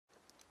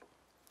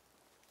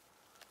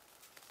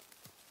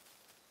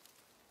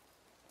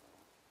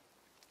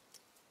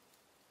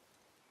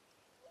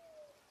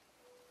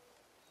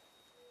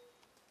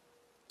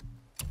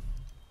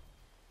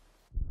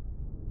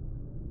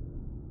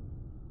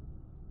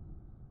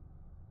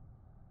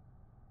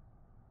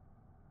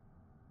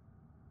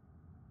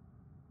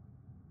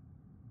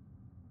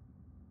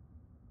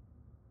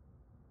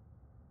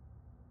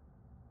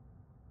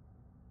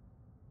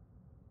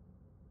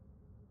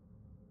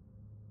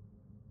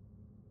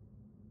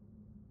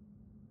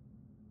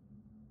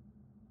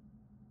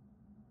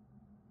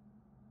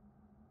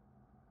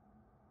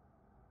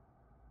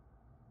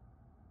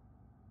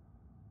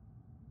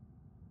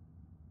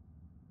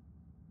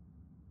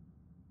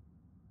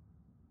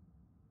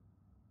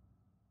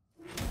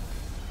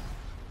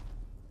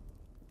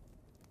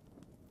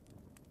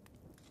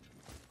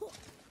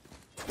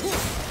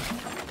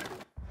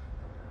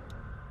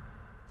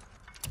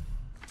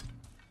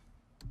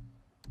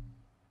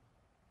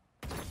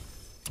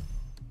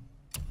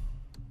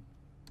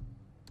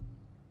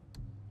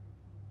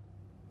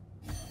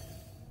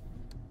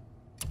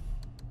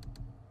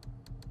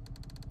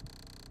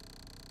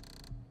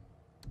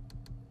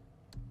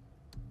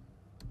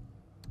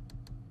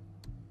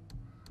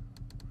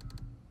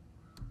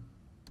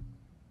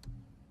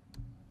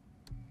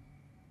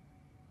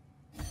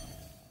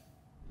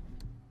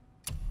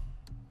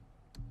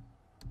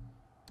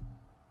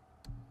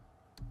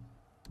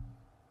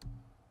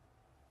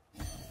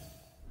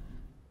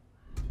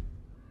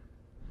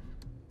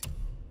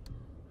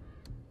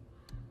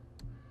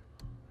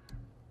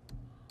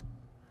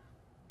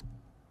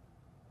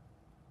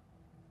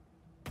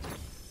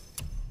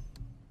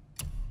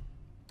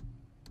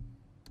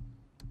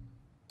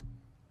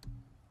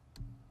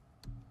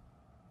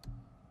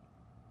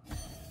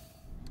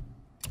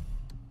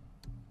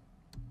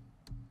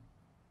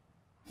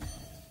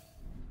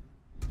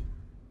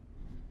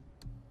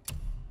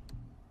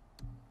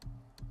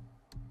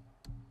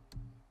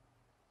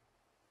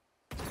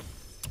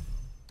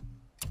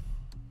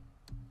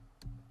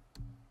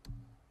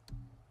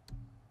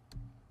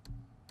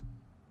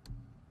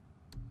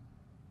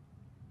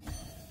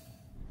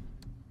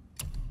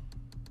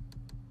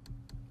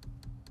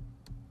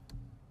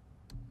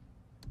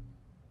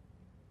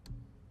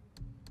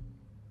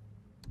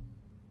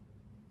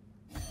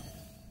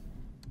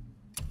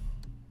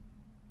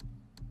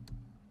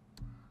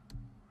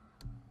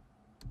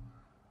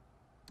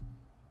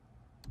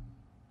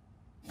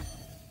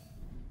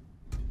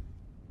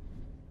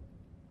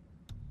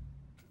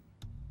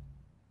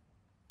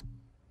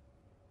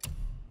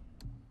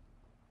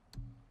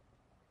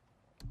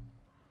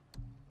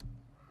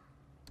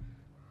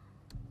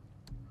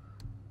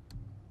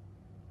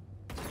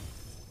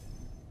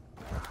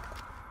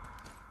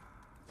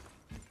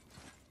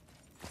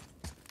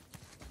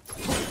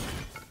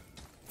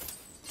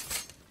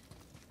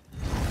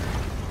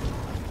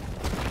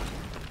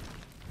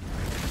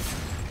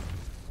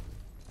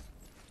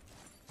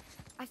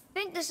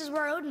this is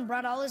where Odin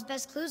brought all his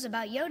best clues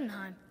about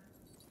Jotunheim.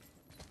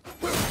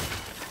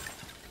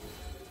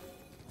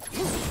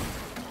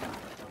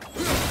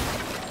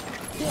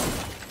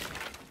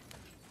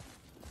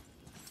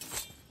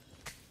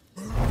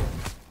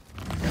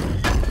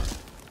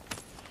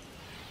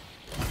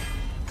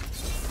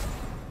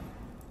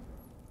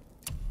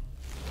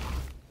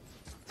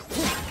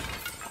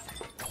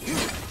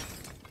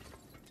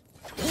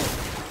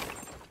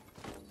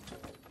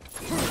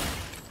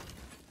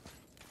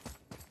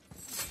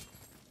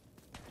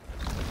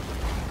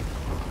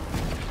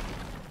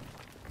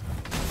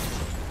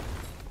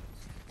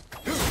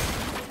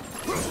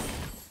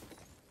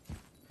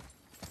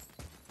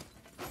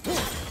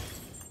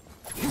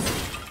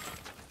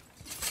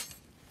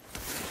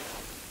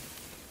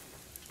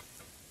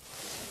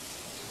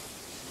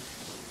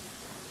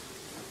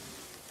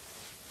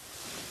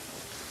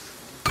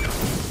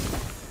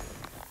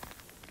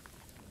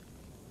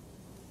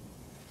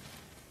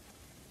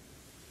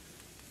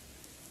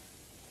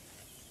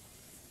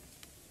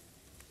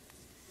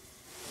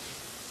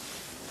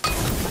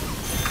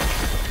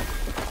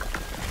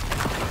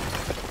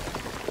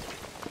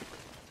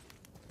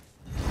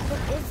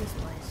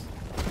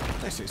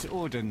 This is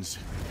Odin's.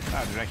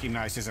 I'd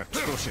recognize his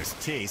atrocious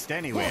taste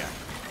anywhere.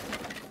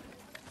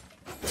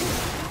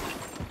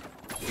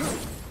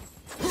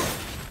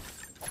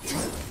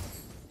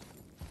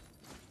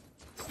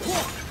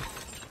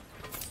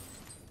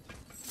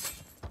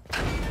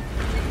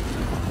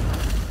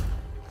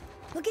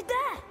 Look at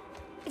that!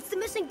 It's the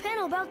missing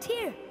panel about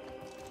Tyr.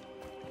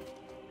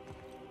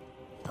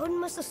 Odin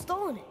must have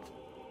stolen it.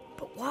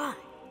 But why?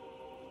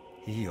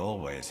 He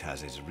always has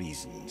his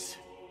reasons.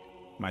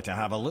 Might I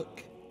have a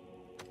look?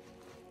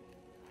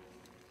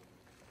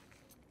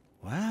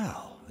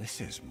 Well, this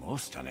is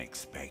most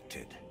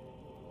unexpected.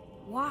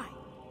 Why?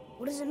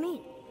 What does it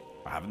mean?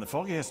 I haven't the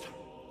foggiest.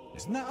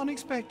 Isn't that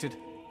unexpected?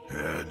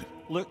 Head.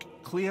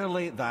 Look,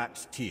 clearly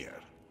that's Tyr.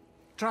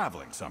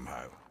 Traveling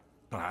somehow.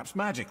 Perhaps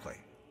magically.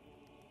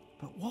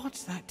 But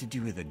what's that to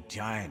do with the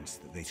giants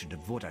that they should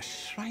devote a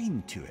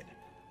shrine to it?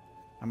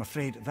 I'm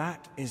afraid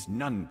that is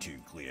none too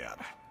clear.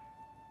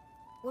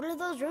 What are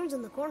those runes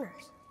in the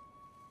corners?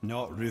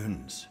 Not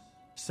runes.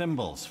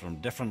 Symbols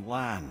from different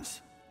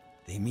lands.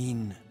 They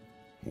mean...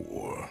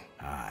 War.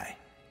 Aye.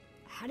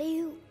 How do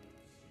you...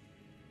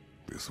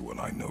 This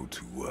one I know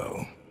too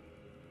well.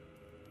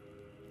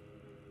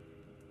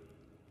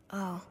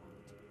 Oh.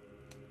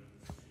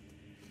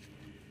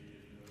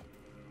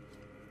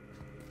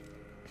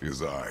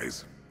 His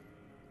eyes.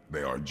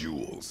 They are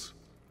jewels.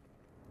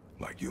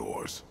 Like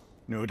yours.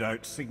 No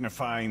doubt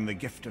signifying the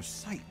gift of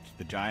sight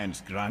the giants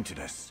granted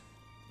us.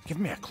 Give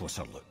me a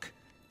closer look.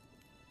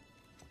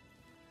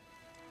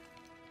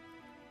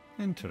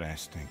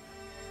 Interesting.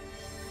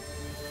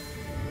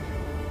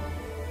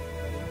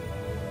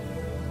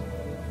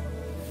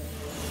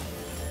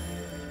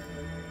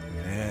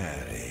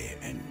 Very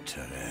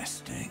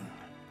interesting.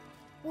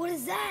 What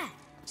is that?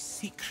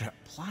 Secret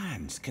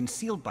plans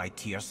concealed by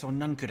Tyr so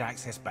none could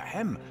access but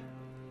him,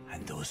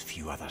 and those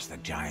few others the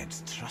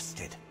giants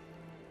trusted.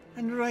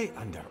 And right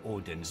under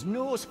Odin's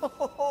nose, ho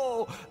ho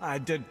ho! I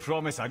did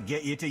promise I'd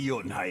get you to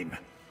Jotunheim.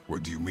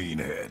 What do you mean,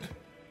 Head?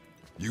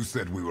 You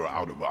said we were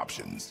out of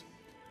options.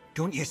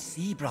 Don't you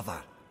see,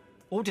 brother?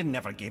 Odin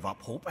never gave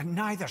up hope, and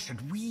neither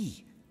should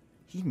we.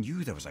 He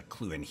knew there was a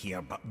clue in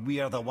here, but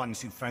we're the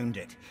ones who found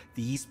it.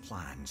 These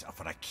plans are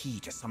for a key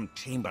to some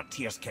chamber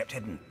Tyr's kept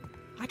hidden.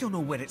 I don't know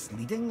where it's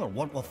leading or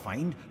what we'll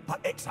find, but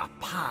it's a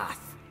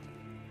path.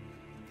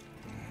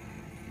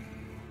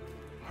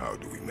 How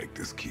do we make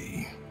this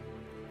key?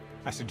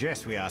 I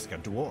suggest we ask a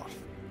dwarf.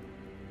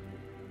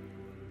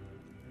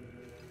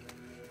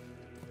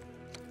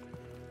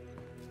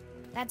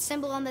 That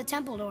symbol on the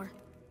temple door.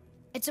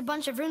 It's a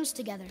bunch of runes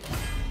together.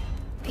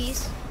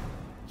 Peace,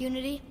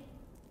 unity,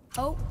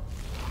 hope,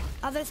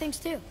 other things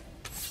too.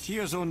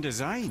 Tyr's own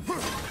design.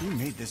 He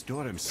made this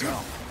door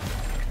himself.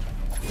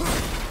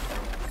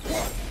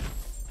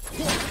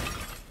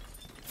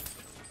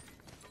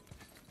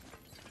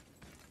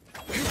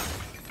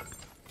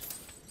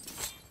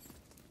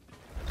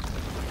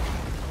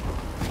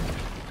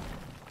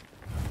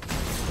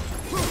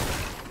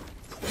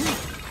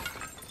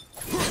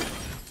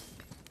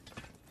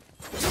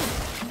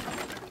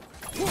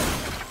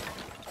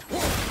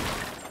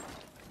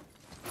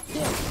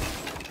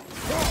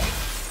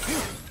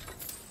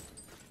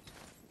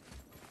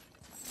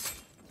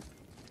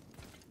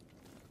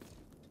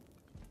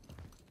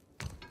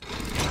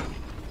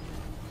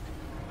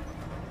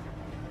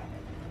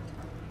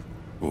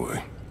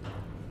 Boy.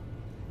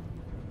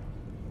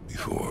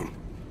 Before...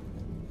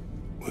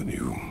 when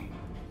you...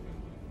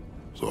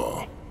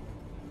 saw...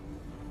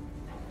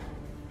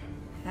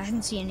 I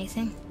didn't see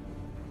anything.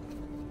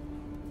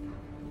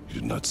 You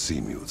did not see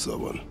me with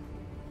someone.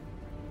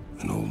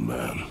 An old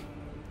man.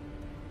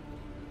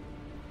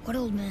 What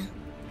old man?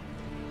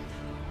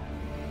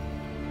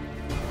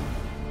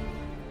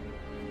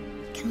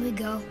 Can we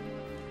go?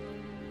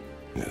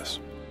 Yes.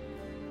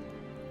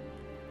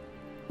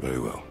 Very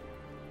well.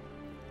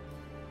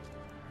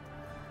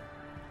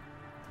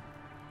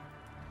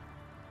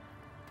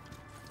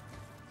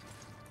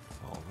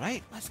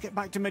 Right, let's get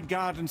back to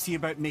Midgard and see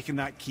about making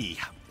that key.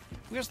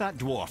 Where's that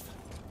dwarf?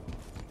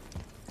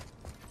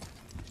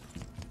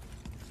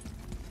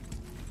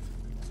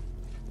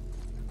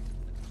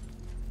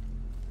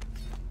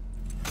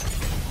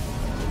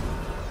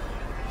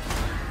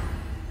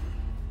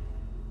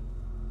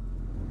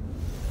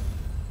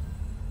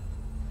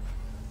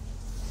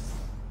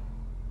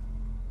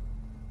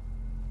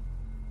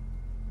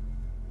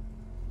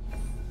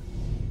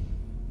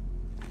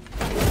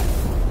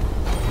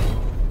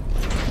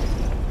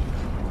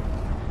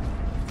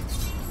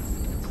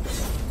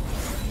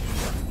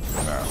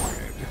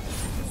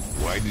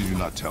 Why did you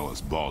not tell us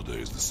Baldur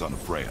is the son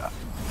of Freya?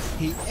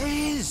 He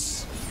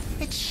is!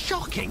 It's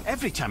shocking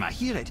every time I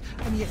hear it,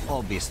 and yet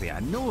obviously I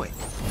know it.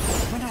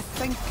 When I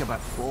think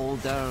about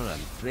Baldur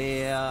and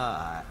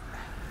Freya,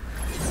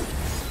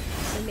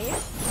 Mimir?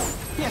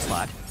 Yes,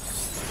 lad.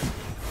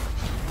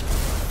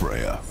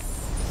 Freya.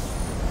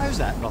 How's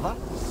that, brother?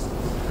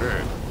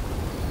 Head,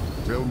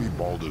 tell me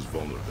Baldur's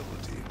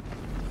vulnerability.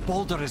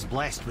 Baldur is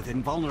blessed with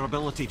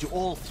invulnerability to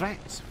all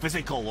threats,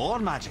 physical or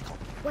magical.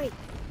 Wait,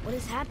 what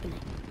is happening?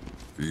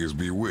 He is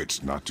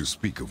bewitched not to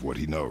speak of what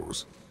he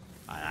knows.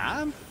 I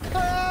am?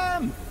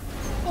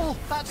 Oh,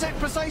 that's it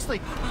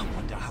precisely. I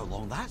wonder how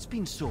long that's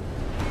been so.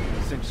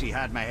 Since she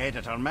had my head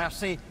at her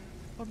mercy,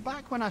 or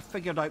back when I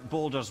figured out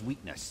Baldur's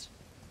weakness.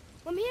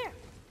 Mimir,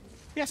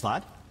 Yes,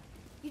 lad?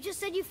 you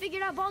just said you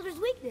figured out Baldur's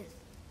weakness.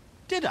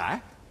 Did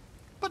I?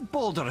 But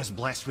Baldur is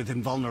blessed with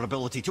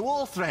invulnerability to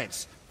all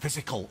threats,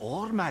 physical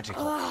or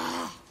magical.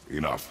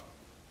 Enough.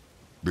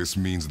 This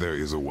means there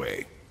is a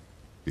way.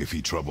 If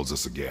he troubles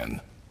us again,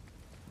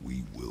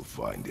 we will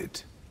find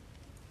it.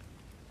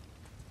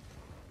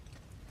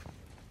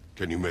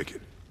 Can you make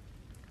it?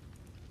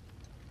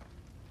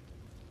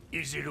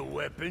 Is it a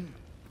weapon?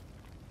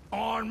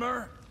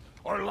 Armor?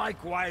 Or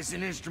likewise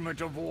an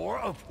instrument of war,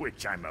 of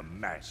which I'm a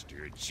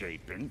master at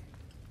shaping?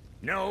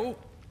 No?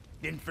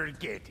 Then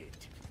forget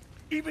it.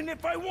 Even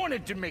if I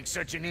wanted to make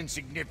such an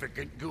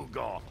insignificant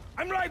gewgaw,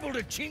 I'm liable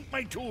to chink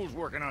my tools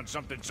working on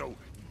something so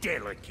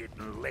delicate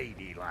and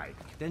ladylike.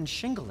 Then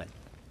shingle it.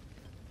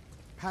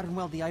 Pattern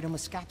weld the item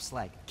with scap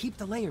slag. Keep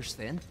the layers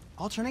thin.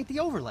 Alternate the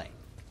overlay.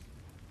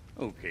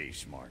 Okay,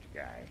 smart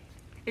guy.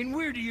 And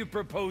where do you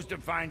propose to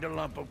find a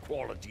lump of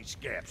quality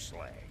scap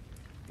slag?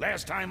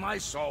 Last time I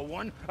saw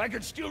one, I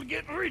could still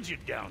get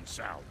rigid down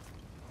south.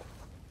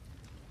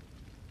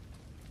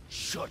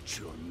 Shut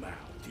your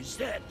mouth, is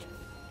that...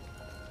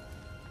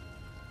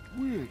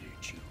 Where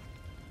did you...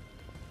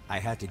 I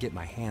had to get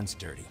my hands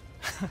dirty.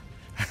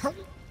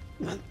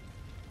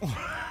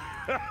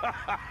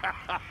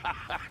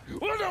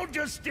 Well, don't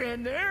just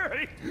stand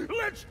there.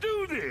 Let's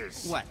do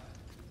this. What?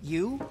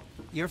 You?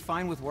 You're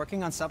fine with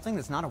working on something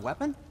that's not a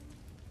weapon?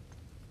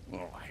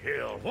 Oh,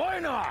 hell, why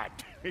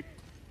not?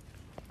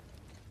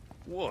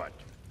 What?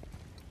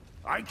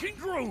 I can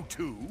grow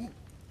too.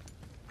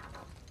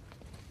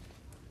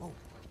 Whoa.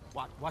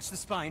 Watch the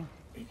spine.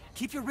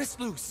 Keep your wrist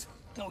loose.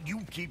 No,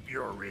 you keep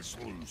your wrist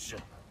loose.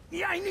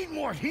 Yeah, I need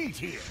more heat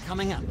here.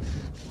 Coming up.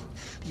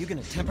 You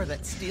gonna temper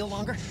that steel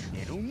longer?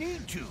 I don't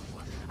need to.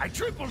 I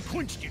triple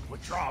quenched it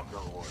with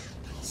Draugr ore.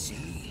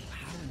 See?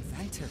 How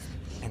inventive.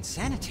 And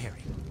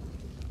sanitary.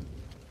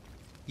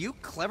 You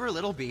clever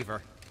little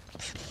beaver.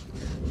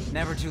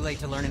 Never too late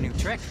to learn a new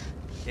trick,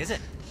 is it?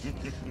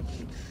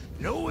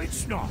 No,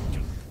 it's not.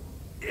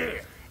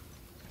 There.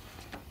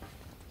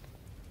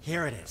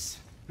 Here it is.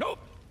 Nope.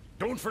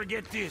 Don't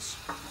forget this.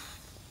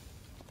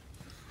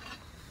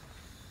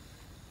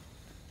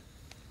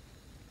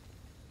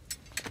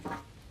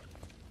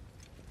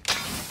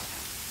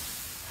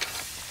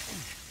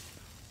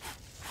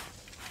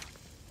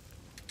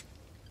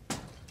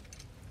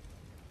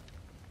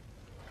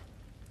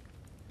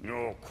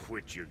 Oh,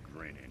 quit your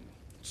grinning.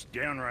 It's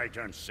downright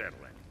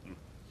unsettling.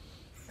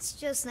 It's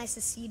just nice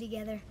to see you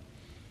together.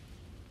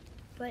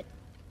 But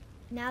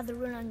now the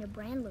rune on your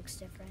brand looks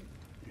different.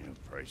 Yeah,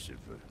 price of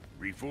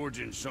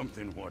reforging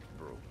something what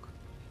broke.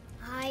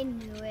 I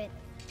knew it.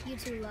 You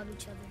two love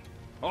each other.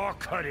 Oh,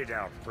 cut it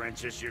out,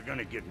 Princess. You're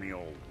gonna get me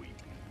all weepy.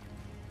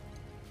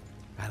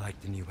 I like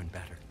the new one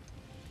better.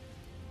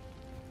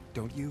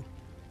 Don't you?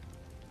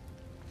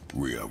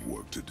 We have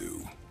work to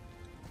do.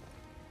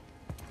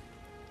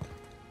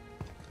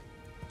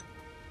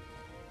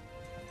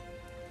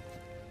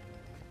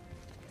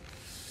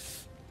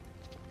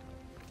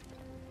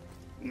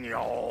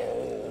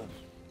 No.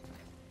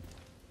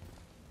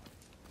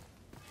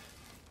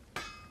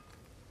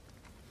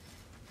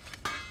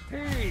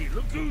 Hey,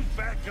 look who's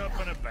back up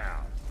and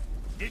about.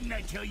 Didn't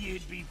I tell you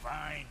it'd be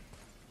fine?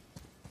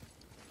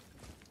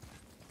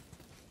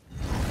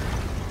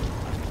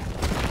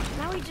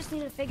 Now we just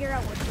need to figure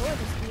out what door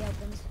this key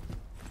opens.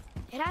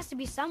 It has to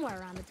be somewhere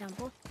around the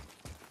temple.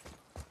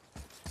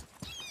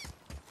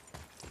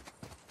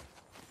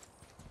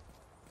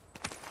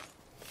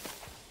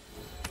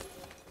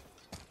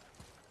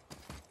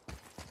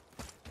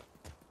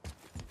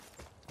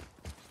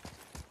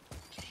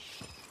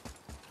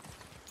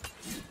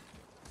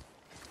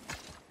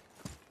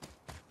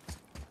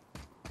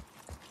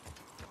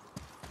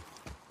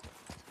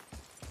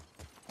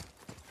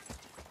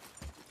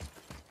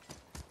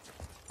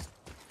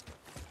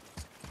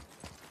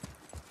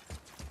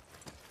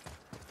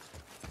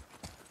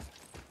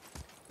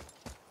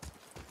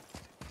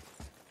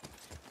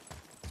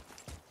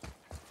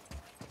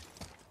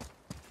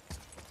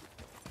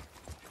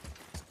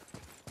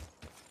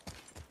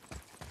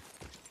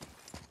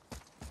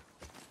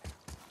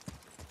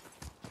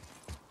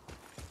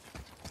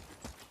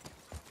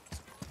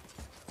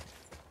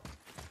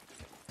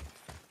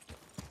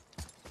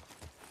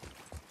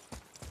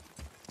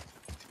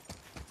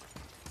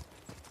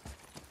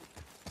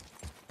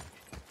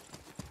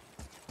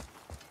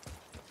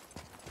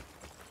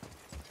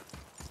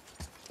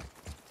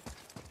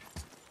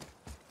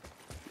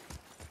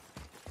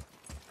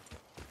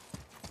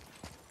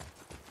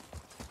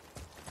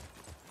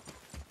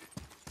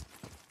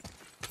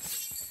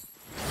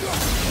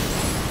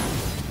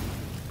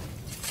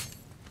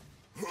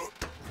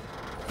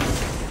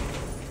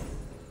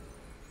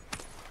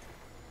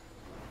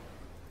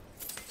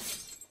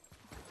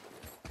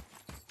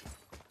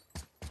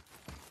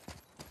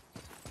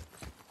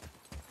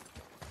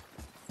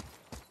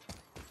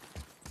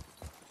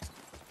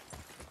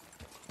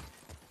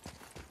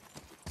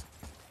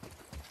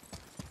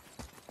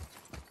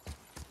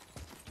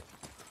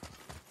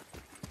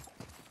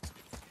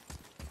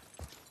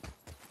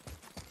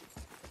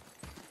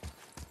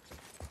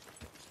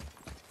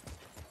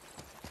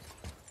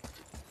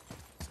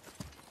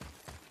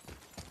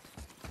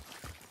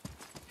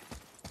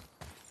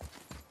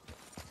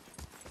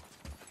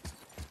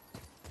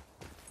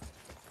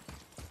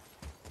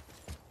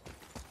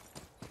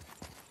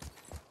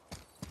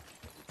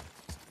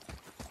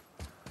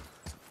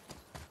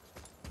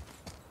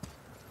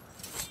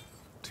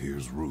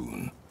 Tyr's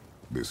rune.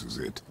 This is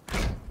it.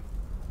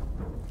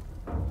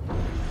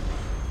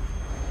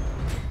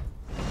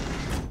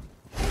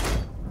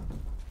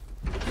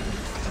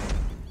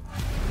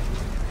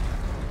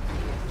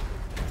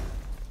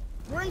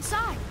 We're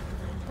inside.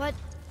 But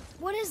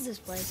what is this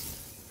place?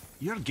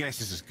 Your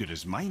guess is as good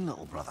as mine,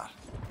 little brother.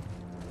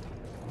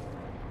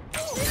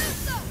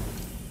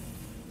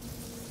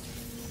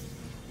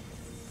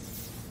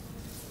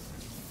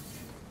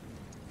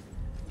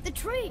 The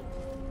tree!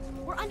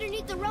 We're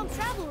underneath the realm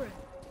travel room.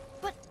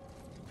 But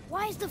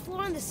why is the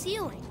floor on the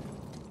ceiling?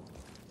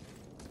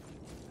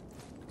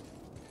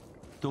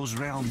 Those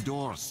realm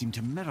doors seem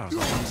to mirror the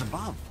ones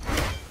above.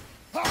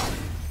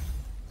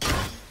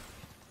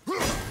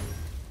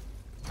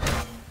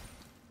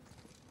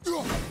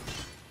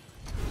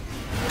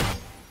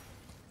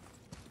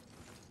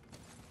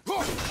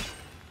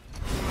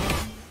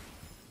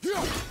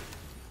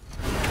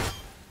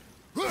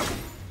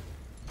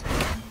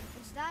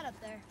 What's that up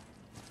there?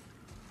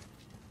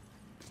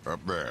 Up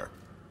there.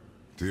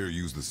 Tyr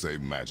used the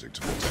same magic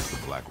to protect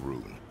the Black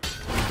Rune.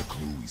 The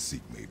clue we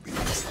seek may be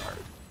inside.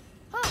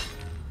 Huh!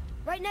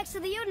 Right next to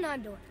the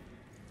Jotunheim door.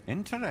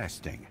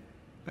 Interesting.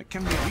 But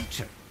can we reach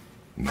it?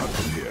 Not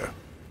from here.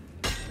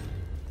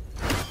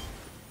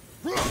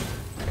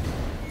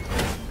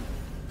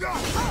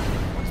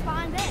 What's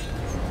behind there?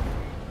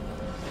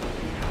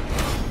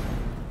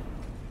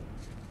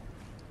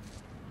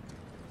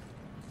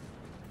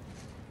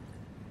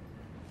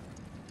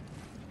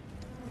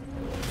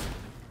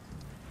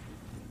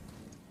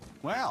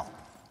 Well,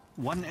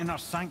 one inner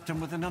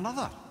sanctum within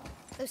another.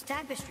 Those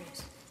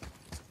tapestries.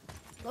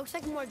 Looks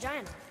like more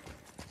giant art.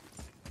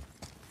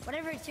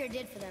 Whatever Tyr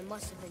did for them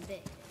must have been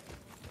big.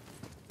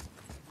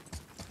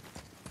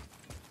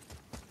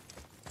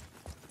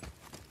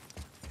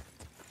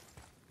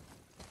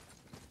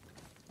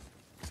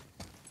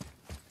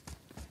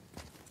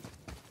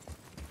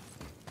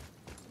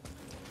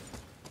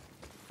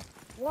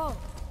 Whoa,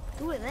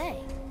 who are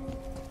they?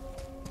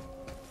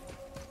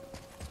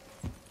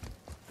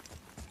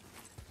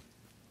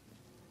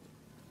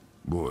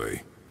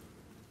 Boy,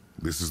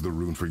 this is the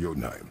rune for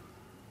Jotunheim.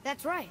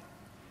 That's right.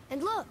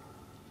 And look,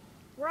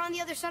 we're on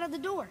the other side of the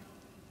door.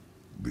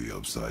 The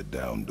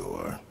upside-down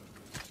door.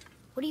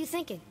 What are you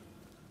thinking?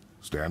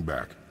 Stand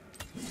back.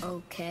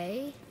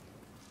 Okay.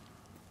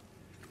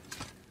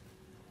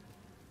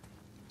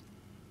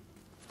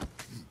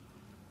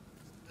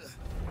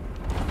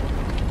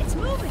 It's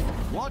moving!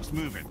 What's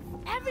moving?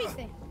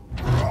 Everything!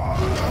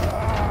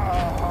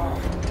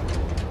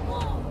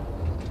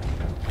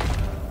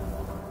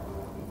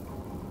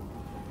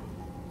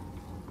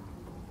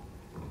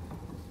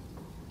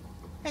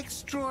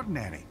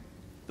 Extraordinary.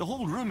 The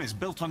whole room is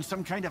built on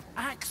some kind of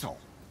axle.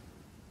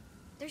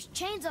 There's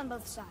chains on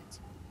both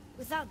sides.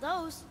 Without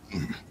those...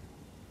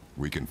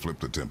 We can flip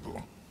the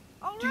temple.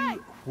 All right!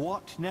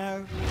 What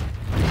now?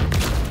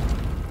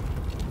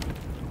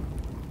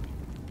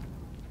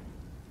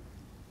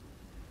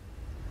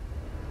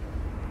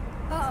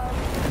 Uh-oh.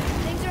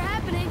 Things are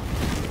happening.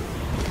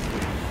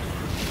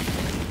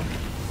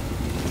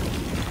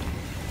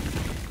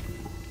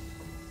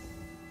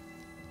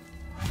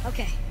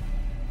 Okay.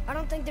 I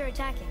don't think they're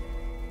attacking.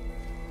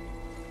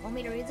 Want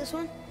me to read this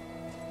one?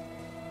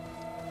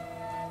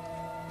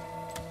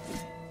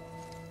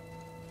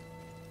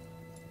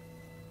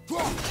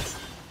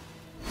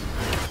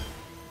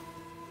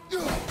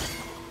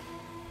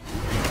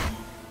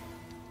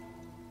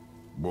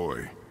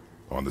 Boy,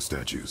 on the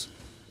statues.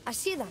 I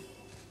see them.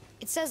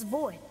 It says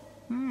void.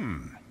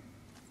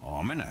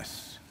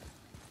 Ominous.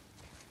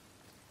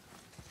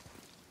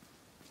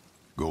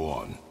 Go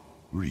on.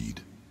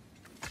 Read.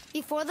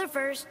 Before the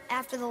first,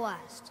 after the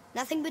last.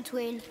 Nothing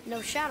between,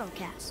 no shadow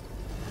cast.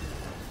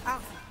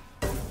 Alpha.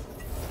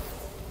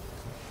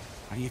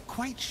 Are you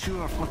quite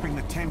sure flipping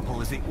the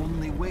temple is the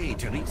only way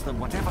to reach them,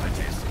 whatever it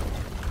is?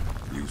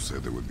 You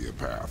said there would be a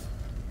path.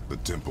 The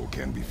temple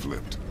can be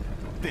flipped.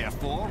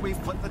 Therefore, we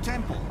flip the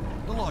temple.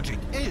 The logic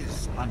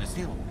is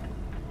unassailable.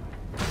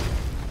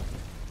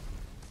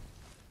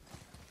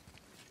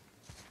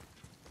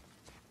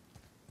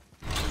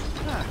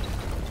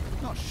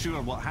 Not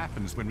sure what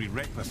happens when we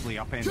recklessly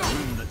upend a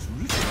room that's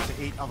rooted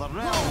to 8 other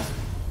realms.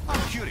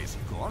 I'm curious,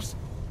 of course,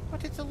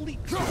 but it's a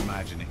leap to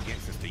imagine it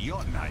gets us to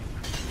Jotunheim.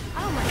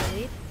 I don't mind a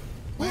leap.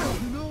 Well,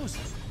 who knows?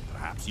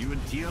 Perhaps you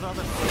and Tyr are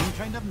the same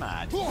kind of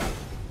mad.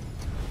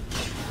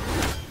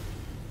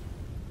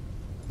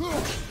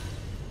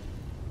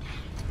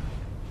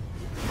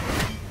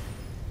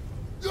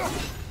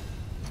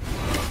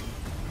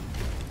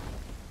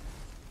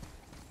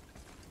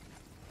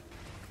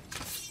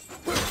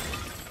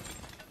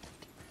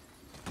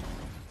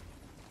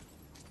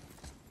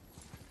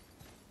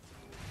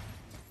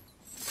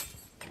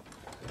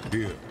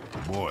 Here,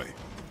 boy.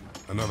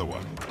 Another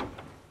one.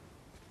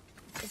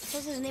 It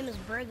says his name is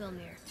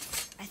Bergelmir.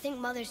 I think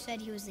Mother said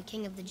he was the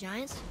king of the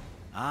giants.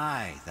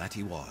 Aye, that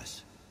he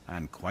was.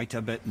 And quite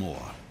a bit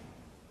more.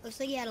 Looks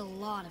like he had a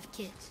lot of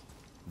kids.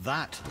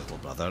 That, little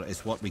brother,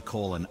 is what we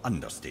call an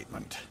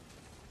understatement.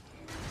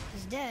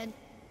 He's dead,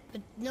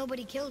 but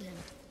nobody killed him.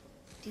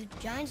 Do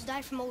giants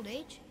die from old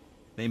age?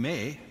 They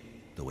may,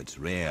 though it's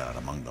rare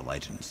among the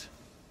legends.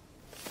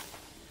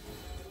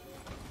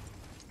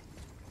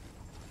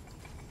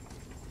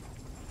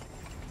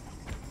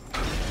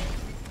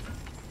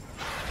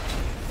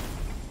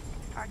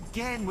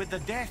 Again with the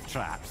death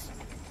traps.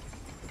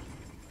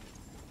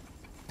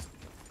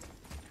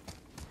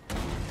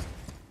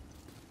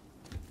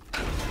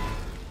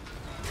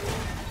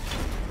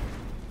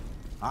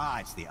 Ah,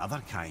 it's the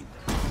other kind.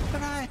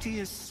 Variety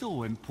is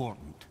so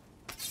important.